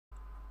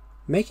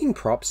Making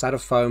props out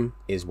of foam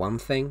is one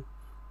thing,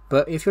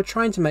 but if you're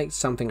trying to make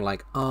something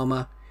like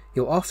armor,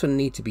 you'll often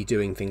need to be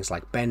doing things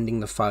like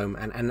bending the foam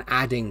and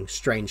adding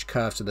strange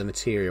curves to the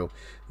material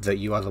that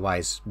you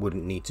otherwise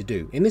wouldn't need to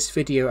do. In this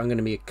video, I'm going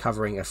to be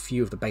covering a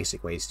few of the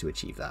basic ways to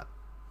achieve that.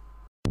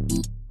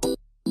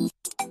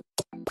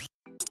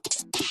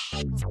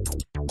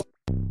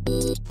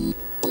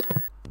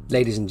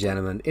 Ladies and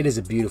gentlemen, it is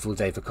a beautiful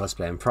day for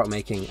cosplay and prop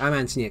making. I'm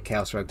Anthony at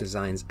Chaos Rogue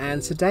Designs, and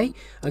today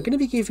I'm going to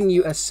be giving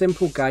you a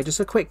simple guide,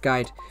 just a quick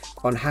guide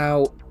on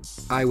how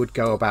I would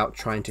go about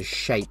trying to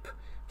shape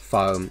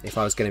foam if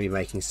I was going to be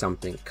making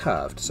something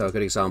curved. So a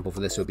good example for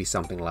this would be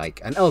something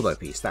like an elbow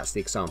piece. That's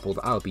the example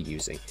that I'll be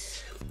using.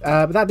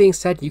 But that being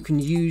said, you can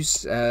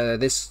use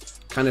this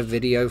kind of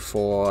video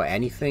for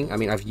anything. I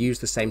mean, I've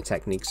used the same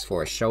techniques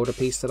for a shoulder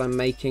piece that I'm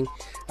making.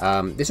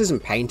 This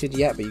isn't painted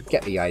yet, but you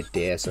get the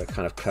idea. So it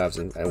kind of curves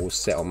and it will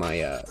sit on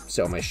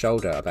my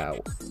shoulder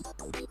about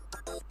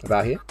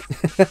here.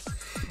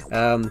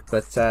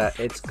 But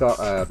it's got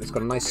a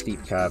nice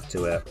steep curve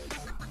to it.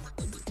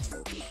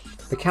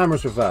 The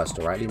camera's reversed,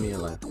 all right, leave me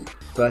alone.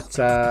 But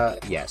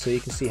yeah, so you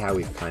can see how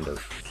we've kind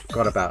of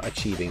got about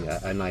achieving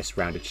a nice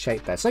rounded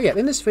shape there. So yeah,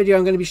 in this video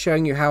I'm going to be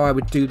showing you how I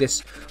would do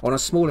this on a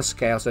smaller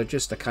scale, so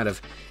just a kind of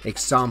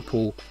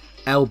example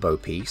elbow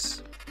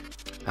piece.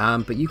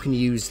 But you can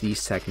use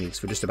these techniques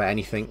for just about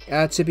anything.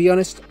 To be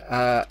honest,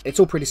 it's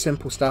all pretty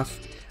simple stuff,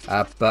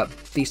 but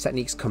these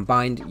techniques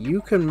combined,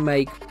 you can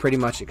make pretty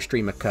much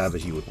extreme a curve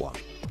as you would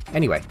want.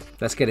 Anyway,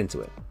 let's get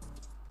into it.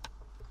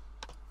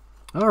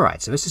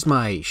 Alright, so this is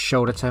my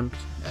shoulder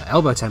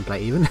elbow template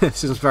even.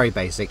 This is very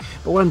basic,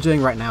 but what I'm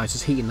doing right now is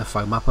just heating the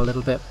foam up a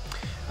little bit,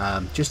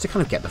 just to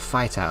kind of get the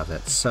fight out of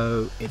it.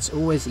 So it's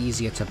always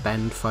easier to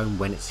bend foam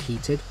when it's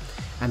heated,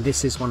 and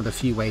this is one of the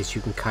few ways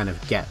you can kind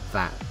of get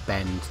that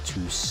bend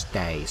to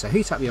stay. So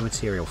heat up your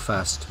material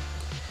first,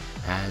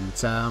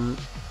 and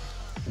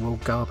we'll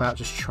go about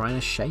just trying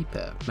to shape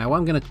it. Now what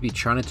I'm going to be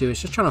trying to do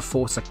is just trying to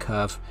force a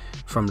curve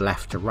from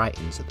left to right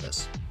into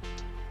this.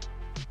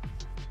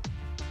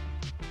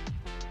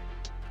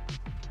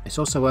 It's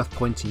also worth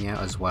pointing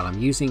out as well, I'm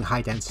using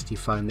high density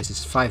foam. This is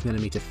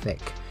 5mm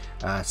thick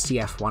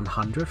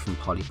CF100 from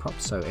Polyprop,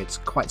 so it's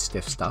quite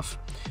stiff stuff.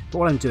 But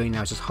what I'm doing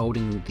now is just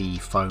holding the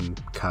foam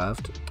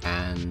curved,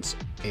 and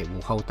it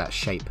will hold that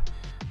shape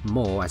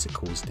more as it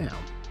cools down.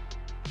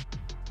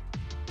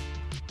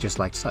 Just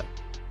like so.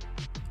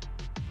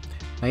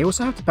 Now you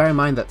also have to bear in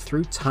mind that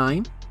through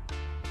time,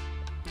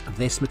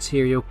 this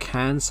material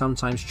can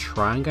sometimes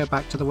try and go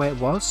back to the way it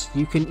was.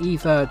 You can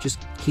either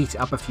just heat it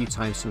up a few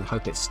times and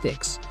hope it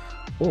sticks,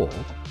 or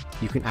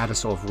you can add a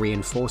sort of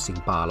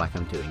reinforcing bar like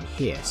I'm doing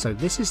here. So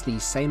this is the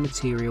same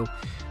material,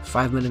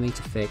 5mm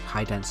thick,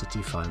 high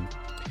density foam,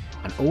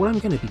 and all I'm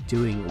going to be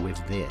doing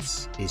with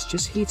this is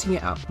just heating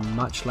it up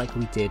much like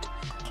we did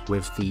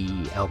with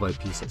the elbow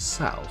piece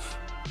itself.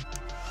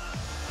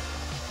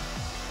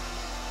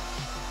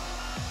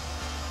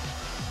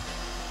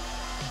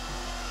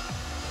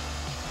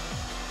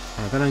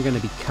 And then I'm going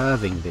to be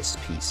curving this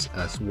piece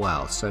as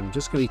well. So I'm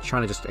just going to be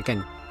trying to just,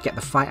 again, get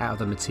the fight out of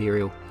the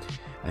material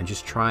and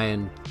just try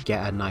and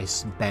get a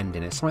nice bend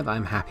in it. Something that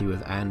I'm happy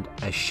with and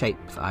a shape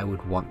that I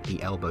would want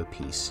the elbow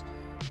piece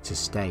to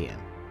stay in.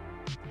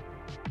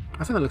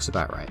 I think that looks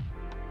about right.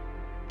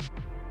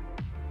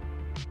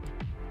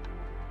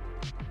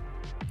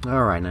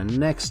 Alright, now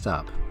next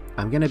up,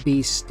 I'm going to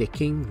be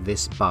sticking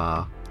this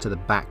bar to the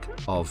back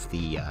of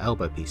the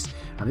elbow piece.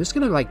 I'm just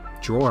going to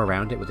like draw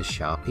around it with a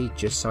Sharpie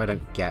just so I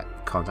don't get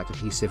contact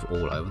adhesive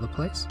all over the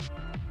place.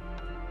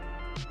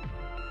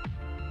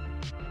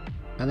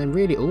 And then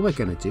really all we're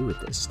going to do with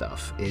this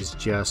stuff is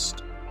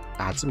just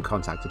add some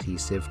contact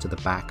adhesive to the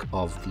back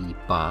of the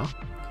bar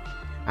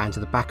and to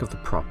the back of the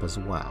prop as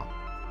well.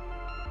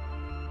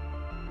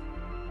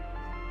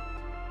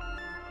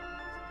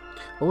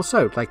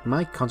 Also, like,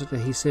 my contact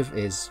adhesive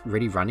is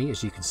really runny,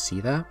 as you can see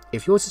there.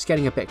 If yours is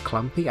getting a bit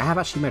clumpy, I have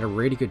actually made a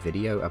really good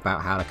video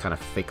about how to kind of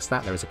fix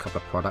that. There is a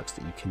couple of products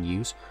that you can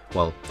use.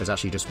 Well, there's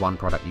actually just one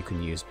product you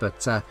can use,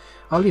 but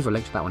I'll leave a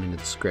link to that one in the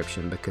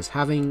description, because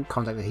having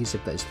contact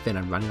adhesive that is thin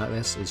and runny like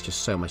this is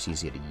just so much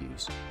easier to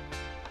use.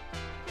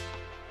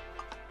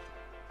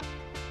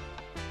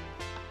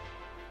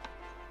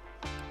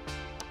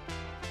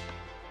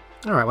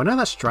 Alright, well now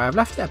that's dry, I've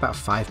left it about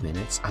 5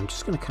 minutes. I'm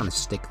just going to kind of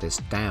stick this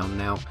down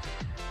now.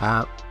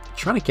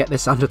 Trying to get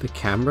this under the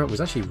camera was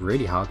actually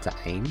really hard to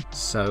aim,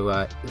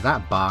 so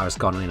that bar has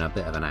gone in a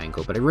bit of an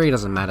angle, but it really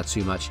doesn't matter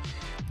too much.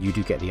 You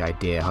do get the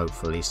idea,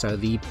 hopefully. So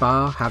the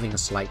bar having a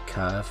slight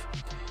curve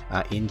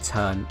in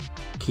turn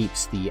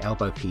keeps the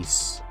elbow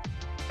piece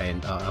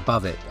and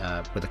above it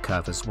with a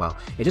curve as well.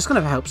 It just kind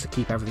of helps to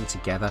keep everything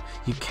together.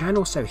 You can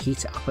also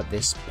heat it up at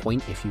this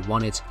point if you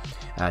wanted.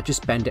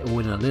 Just bend it all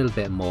in a little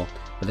bit more,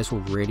 but this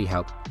will really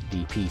help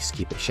the piece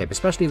keep its shape,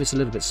 especially if it's a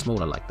little bit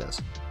smaller like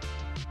this.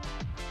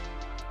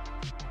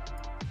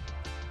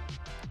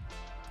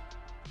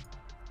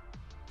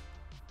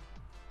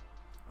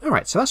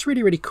 Alright, so that's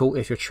really cool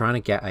if you're trying to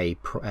get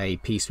a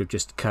piece with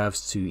just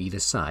curves to either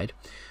side.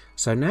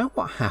 So now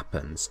what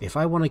happens if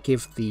I want to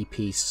give the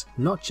piece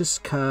not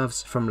just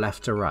curves from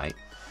left to right?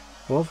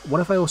 Well,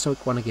 what if I also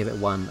want to give it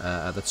one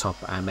at the top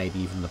and maybe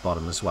even the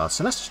bottom as well?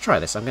 So let's just try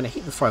this. I'm going to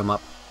heat the foam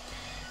up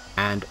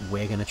and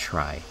we're going to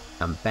try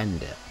and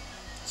bend it.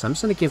 So I'm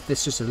just going to give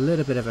this just a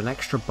little bit of an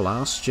extra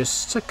blast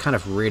just to kind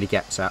of really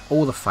get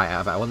all the fight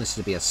out of it. I want this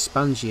to be as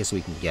spongy as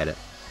we can get it.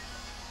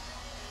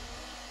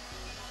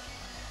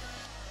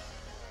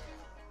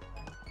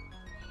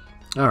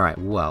 Alright,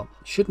 well,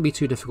 shouldn't be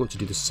too difficult to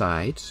do the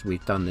sides.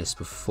 We've done this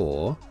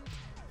before.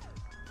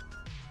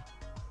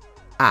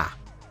 Ah,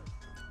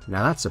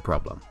 now that's a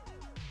problem.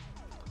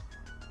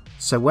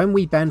 So when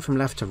we bend from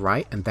left to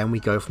right and then we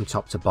go from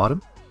top to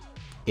bottom,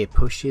 it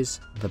pushes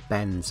the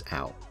bends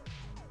out.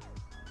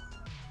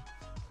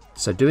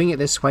 So doing it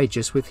this way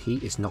just with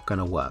heat is not going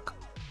to work.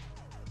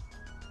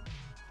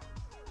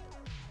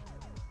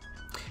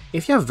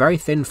 If you have very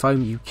thin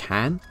foam, you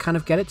can kind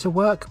of get it to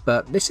work,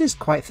 but this is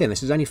quite thin.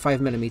 This is only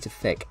 5mm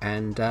thick,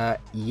 and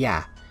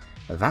yeah,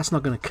 that's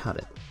not going to cut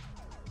it.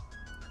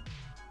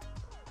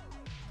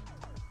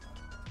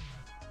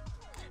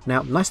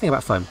 Now, nice thing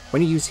about foam,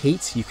 when you use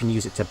heat, you can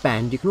use it to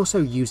bend, you can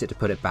also use it to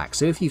put it back.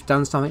 So if you've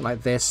done something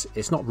like this,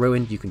 it's not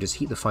ruined, you can just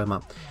heat the foam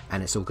up,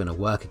 and it's all going to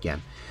work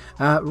again.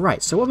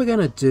 Right, so what we're going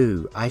to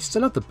do, I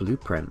still have the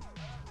blueprint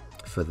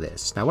for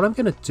this. Now what I'm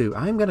going to do,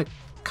 I'm going to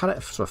cut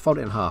it, sort of fold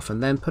it in half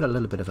and then put a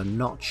little bit of a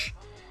notch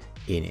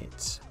in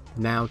it.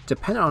 Now,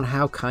 depending on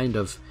how kind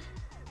of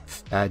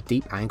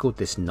deep angled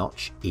this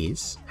notch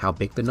is, how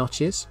big the notch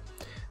is,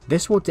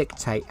 this will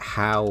dictate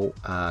how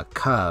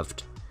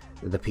curved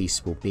the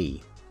piece will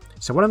be.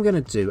 So what I'm going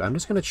to do, I'm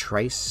just going to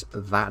trace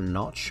that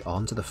notch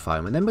onto the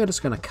foam and then we're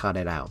just going to cut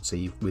it out. So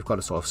we've got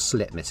a sort of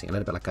slit missing, a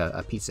little bit like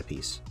a pizza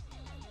piece.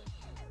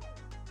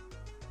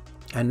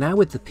 And now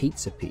with the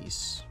pizza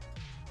piece,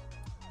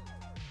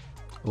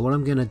 all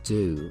I'm going to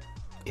do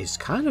is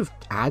kind of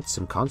add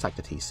some contact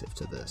adhesive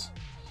to this.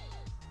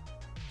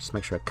 Just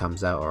make sure it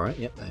comes out alright.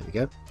 Yep, there we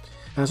go.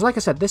 And so like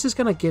I said, this is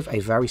going to give a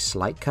very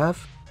slight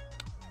curve.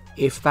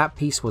 If that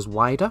piece was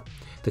wider,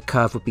 the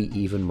curve would be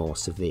even more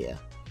severe.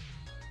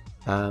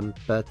 Yeah,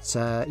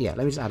 let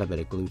me just add a bit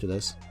of glue to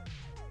this.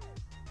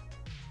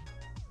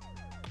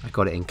 I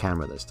got it in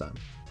camera this time.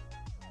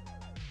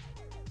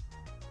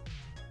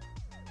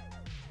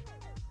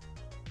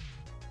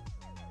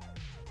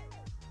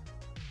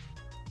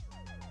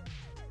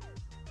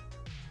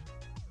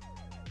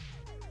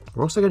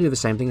 We're also going to do the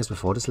same thing as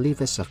before, just leave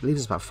this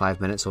about 5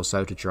 minutes or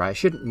so to dry. It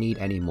shouldn't need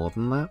any more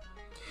than that.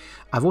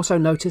 I've also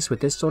noticed with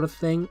this sort of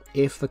thing,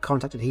 if the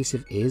contact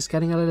adhesive is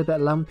getting a little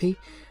bit lumpy,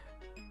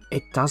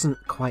 it doesn't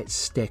quite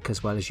stick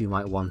as well as you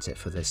might want it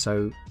for this.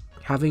 So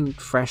having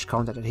fresh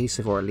contact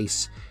adhesive, or at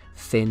least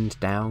thinned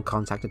down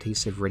contact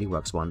adhesive, really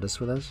works wonders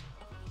for this.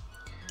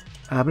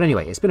 But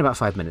anyway, it's been about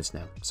 5 minutes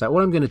now. So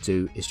all I'm going to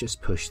do is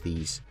just push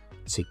these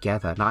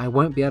together. Now I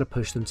won't be able to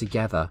push them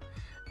together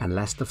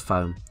unless the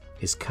foam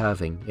is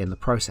curving in the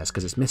process,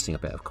 because it's missing a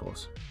bit, of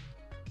course.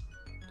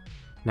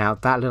 Now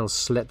that little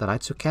slit that I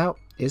took out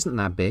isn't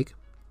that big,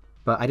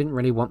 but I didn't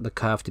really want the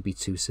curve to be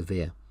too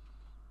severe.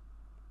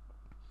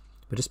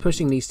 But just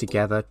pushing these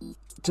together,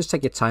 just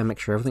take your time, make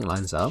sure everything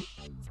lines up.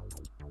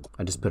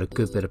 I just put a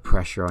good bit of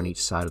pressure on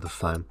each side of the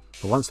foam.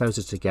 But once those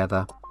are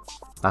together,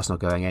 that's not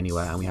going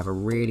anywhere, and we have a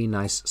really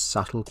nice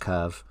subtle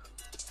curve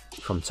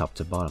from top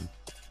to bottom.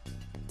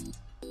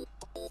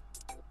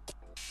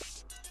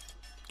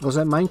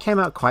 Also, mine came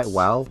out quite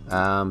well,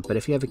 but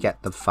if you ever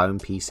get the foam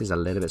pieces a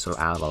little bit sort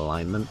of out of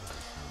alignment,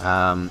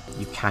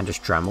 you can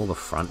just Dremel the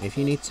front if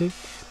you need to.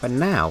 But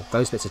now,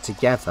 those bits are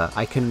together,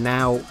 I can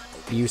now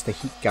use the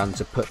heat gun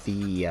to put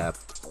the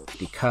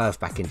curve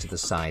back into the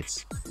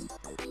sides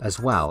as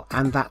well,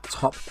 and that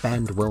top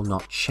bend will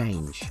not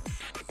change.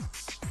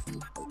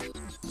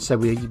 So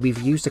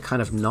we've used a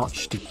kind of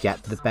notch to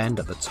get the bend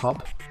at the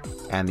top,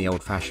 and the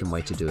old-fashioned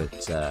way to do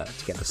it to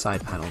get the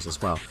side panels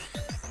as well.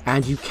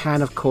 And you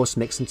can, of course,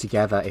 mix them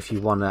together. If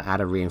you want to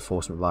add a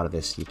reinforcement part of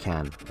this, you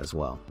can as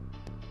well.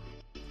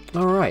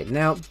 Alright,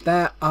 now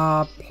there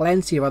are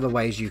plenty of other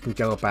ways you can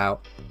go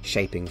about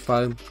shaping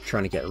foam,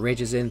 trying to get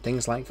ridges in,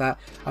 things like that.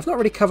 I've not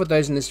really covered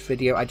those in this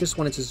video. I just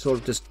wanted to sort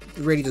of just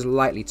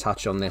lightly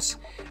touch on this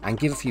and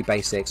give a few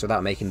basics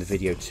without making the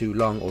video too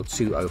long or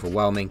too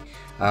overwhelming.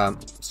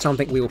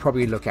 Something we will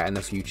probably look at in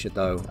the future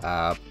though,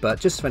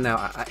 but just for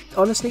now,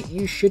 honestly,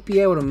 you should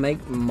be able to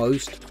make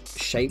most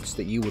shapes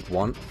that you would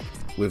want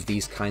with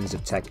these kinds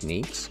of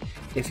techniques.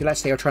 If you,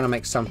 let's say, you're trying to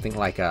make something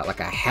like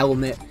a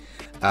helmet,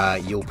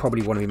 you'll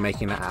probably want to be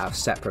making that out of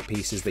separate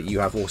pieces that you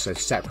have also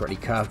separately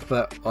curved.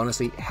 But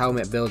honestly,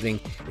 helmet building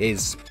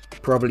is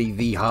probably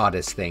the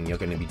hardest thing you're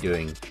going to be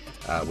doing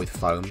with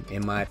foam,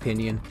 in my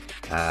opinion.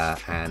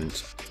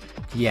 And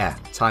yeah,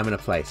 time and a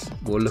place.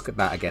 We'll look at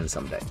that again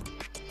someday.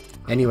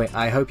 Anyway,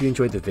 I hope you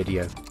enjoyed the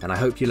video, and I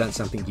hope you learned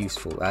something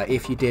useful.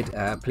 If you did,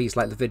 please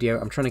like the video.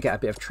 I'm trying to get a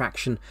bit of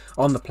traction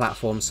on the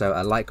platform, so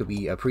a like would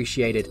be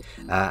appreciated,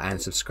 and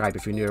subscribe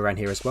if you're new around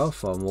here as well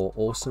for more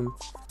awesome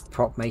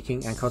prop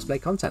making and cosplay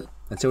content.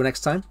 Until next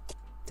time,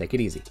 take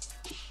it easy.